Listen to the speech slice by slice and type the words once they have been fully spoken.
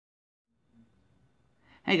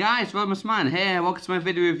Hey guys, Rodimus Man here. Welcome to my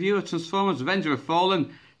video review of Transformers Avenger of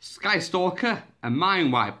Fallen, Sky-Stalker and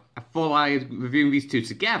Mindwipe. I thought I'd review these two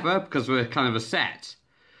together because we're kind of a set.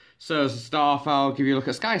 So as a start off, I'll give you a look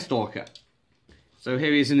at Sky-Stalker. So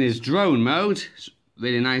here he is in his drone mode. It's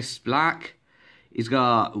really nice black. He's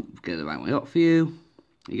got, get the right way up for you.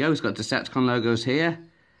 There you go, he's got Decepticon logos here.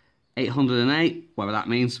 808, whatever that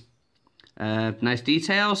means. Nice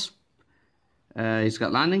details. He's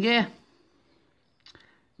got landing gear.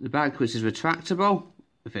 The back, which is retractable.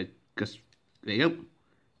 If it goes, there you go.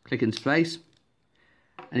 Click into place.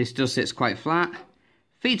 And he still sits quite flat.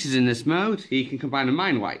 Features in this mode, he can combine a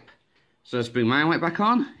Mindwipe. So let's bring Mindwipe back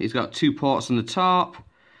on. He's got two ports on the top.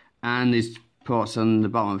 And these ports on the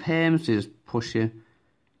bottom of him. So you just push you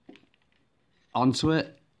onto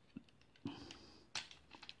it.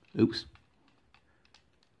 Oops.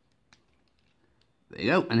 There you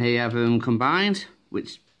go. And here you have them combined,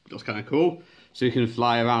 which looks kind of cool. So you can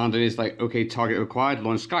fly around and it's like, okay, target required,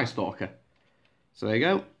 launch Sky-Stalker. So there you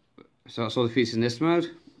go. So that's all the features in this mode.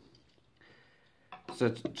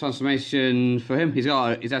 So transformation for him, he's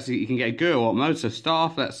actually, you can get a girl up mode. So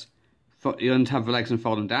start off, you untab the legs and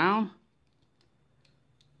fold them down.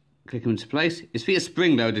 Click them into place. His feet are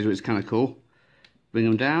spring loaded, which is kind of cool. Bring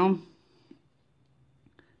them down.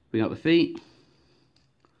 Bring up the feet.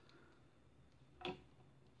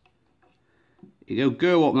 Here you go,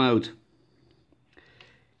 girl up mode.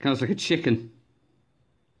 Kind of looks like a chicken.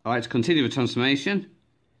 Alright, to continue the transformation,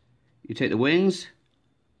 you take the wings,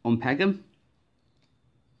 unpeg them,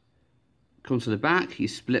 come to the back, you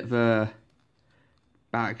split the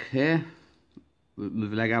back here, move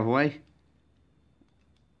the leg out of the way.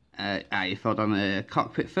 You fold down the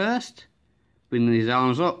cockpit first, bring these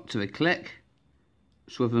arms up to the click,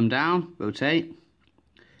 swivel them down, rotate,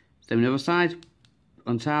 same on the other side,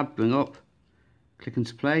 untab, bring up, click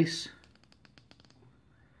into place.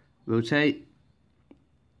 Rotate,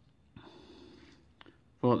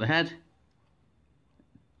 pull up the head,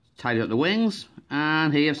 tidy up the wings,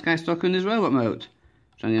 and here you have Sky-Stalker in his robot mode.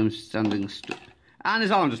 Trying him standing and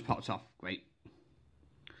his arm just popped off. Great.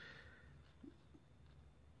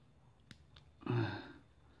 And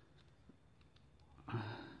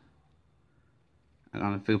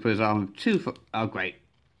I think he'll put his arm 2 foot. Oh, great.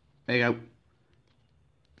 There you go.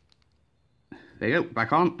 There you go.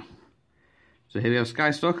 Back on. So here we have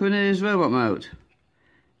Sky-Stalker in his robot mode.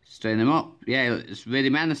 Straighten him up. Yeah, it's really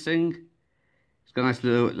menacing. He's got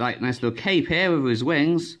a nice little cape here with his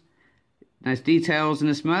wings. Nice details in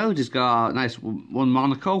this mode. He's got a nice one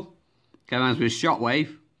monocle. Going around with his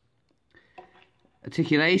shockwave.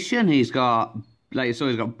 Articulation. He's got, like you saw,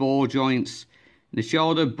 he's got ball joints in the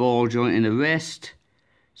shoulder, ball joint in the wrist,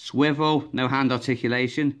 swivel, no hand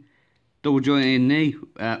articulation, double joint in the knee,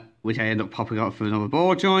 which I end up popping off for another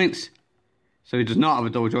ball joints. So he does not have a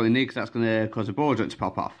double joint knee because that's going to cause a ball joint to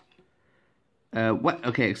pop off.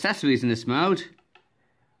 Okay, accessories in this mode.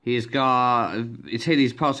 He's got, you take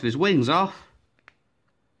these parts of his wings off.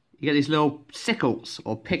 You get these little sickles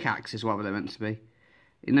or pickaxes, whatever they're meant to be.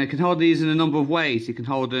 You know, you can hold these in a number of ways. You can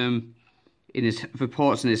hold them in his, for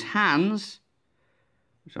ports in his hands,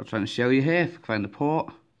 which I'll try and show you here if I can find the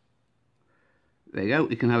port. There you go.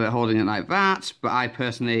 You can have it holding it like that, but I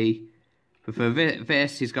personally prefer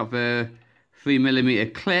this. He's got the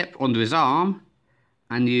 3mm clip under his arm,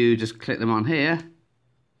 and you just click them on here.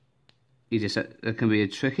 You just, that can be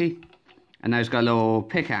tricky. And now he's got a little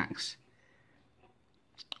pickaxe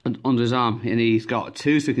under his arm, and he's got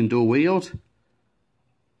 2 so he can dual wield.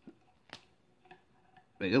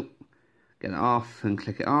 There you go. Get it off and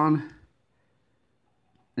click it on.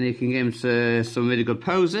 And you can get him to some really good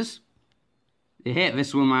poses. You hit this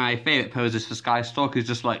is one of my favourite poses for Sky-Stalker. He's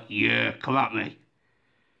just like, yeah, come at me.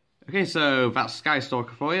 Okay, so that's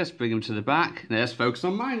Sky-Stalker for you. Let's bring him to the back. Now let's focus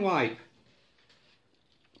on Mindwipe.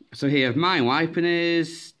 So here you have Mindwipe in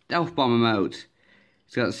his stealth bomber mode.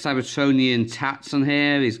 He's got Cybertronian tats on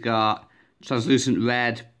here. He's got translucent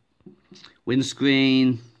red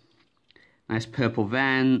windscreen. Nice purple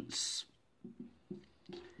vents.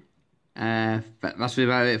 That's really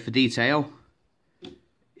about it for detail.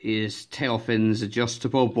 His tail fin's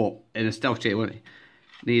adjustable, but in a stealth jet, won't he?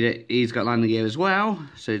 Need it. He's got landing gear as well,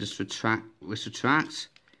 so he just retracts.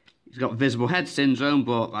 He's got visible head syndrome,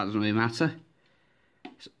 but that doesn't really matter.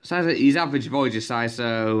 So he's average Voyager size,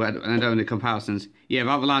 so I don't have any comparisons. Yeah,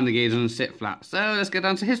 but the landing gear doesn't sit flat. So let's get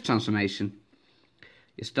down to his transformation.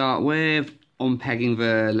 You start with unpegging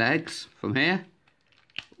the legs from here,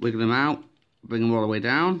 wiggle them out, bring them all the way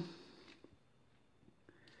down.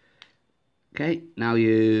 Okay, now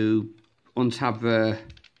you untab the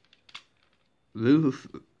roof,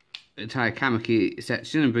 entire camera key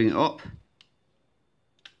section and bring it up.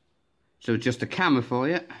 So just a camera for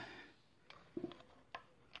you.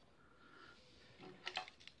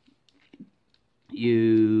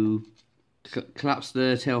 You collapse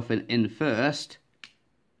the tail fin in first.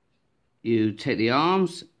 You take the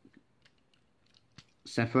arms,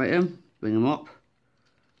 separate them, bring them up.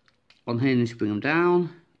 Unhinge, bring them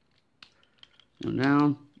down. Bring them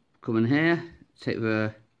down. Come in here, take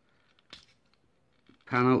the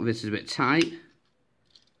panel. This is a bit tight.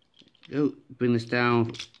 Go, bring this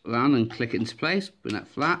down around and click it into place. Bring that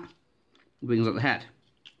flat. Brings up the head.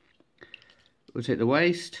 We'll take the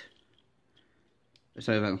waist.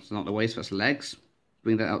 Sorry, that's not the waist, that's the legs.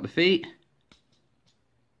 Bring that out the feet.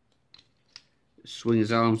 Swing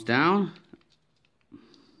his arms down.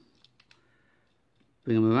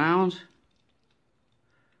 Bring them around.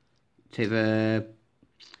 Take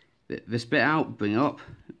this bit out, bring it up.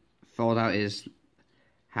 Fold out his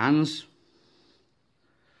hands.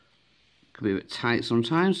 Could be a bit tight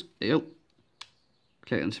sometimes. There you go.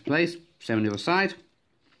 Click it into place. Same on the other side.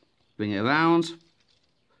 Bring it around.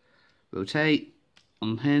 Rotate.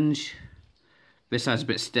 Unhinge. This side's a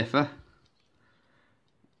bit stiffer.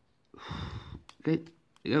 Okay, there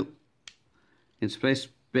you go. Into place.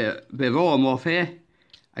 Bit of automorph here.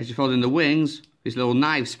 As you fold in the wings, these little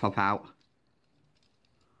knives pop out.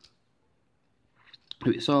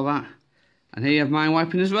 Hope you saw that. And here you have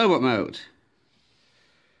Mindwipe in his robot mode.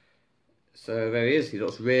 So there he is. He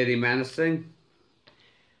looks really menacing.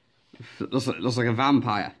 Looks like a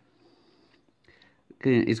vampire.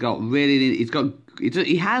 He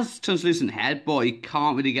has translucent head, but he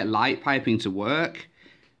can't really get light piping to work.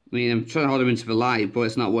 I mean, I'm trying to hold him into the light, but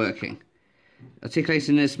it's not working.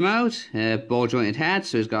 Articulating in this mode, ball jointed head,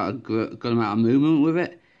 so he's got a good amount of movement with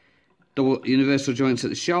it. Double universal joints at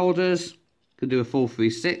the shoulders, can do a full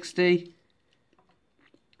 360.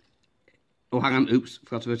 Oh, hang on, oops,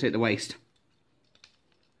 forgot to rotate the waist.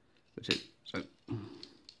 Rotate, so.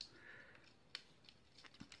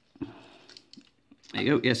 There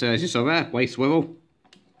you go, yeah, so as you saw there, waist swivel.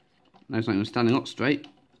 Now it's not even standing up straight.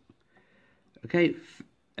 Okay,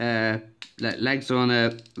 legs are on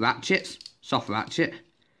a ratchet. Soft ratchet.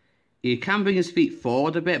 You can bring his feet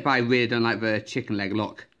forward a bit, but I really don't like the chicken leg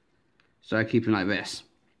look. So I keep him like this.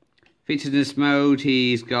 Featured in this mode,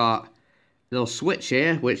 he's got a little switch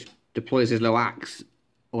here, which deploys his little axe,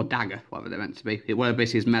 or dagger, whatever they're meant to be. It were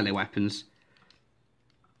basically his melee weapons.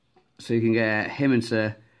 So you can get him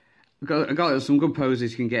into... I've got some good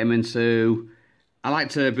poses you can get him into. I like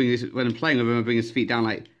to bring his... When I'm playing with him, I bring his feet down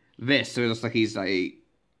like this, so it looks like he's like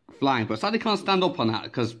flying. But sadly can't stand up on that,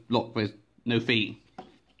 because look, there's no feet.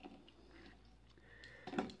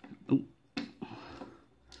 Ooh.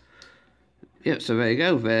 Yep, so there you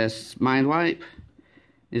go. There's Mindwipe.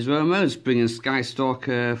 His row modes, bringing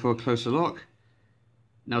Sky-Stalker for a closer look.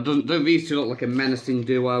 Now, don't these two look like a menacing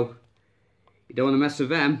duo? You don't want to mess with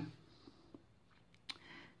them.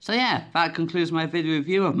 So yeah, that concludes my video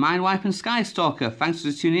review of Mindwipe and Sky-Stalker. Thanks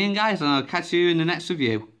for tuning in, guys, and I'll catch you in the next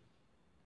review.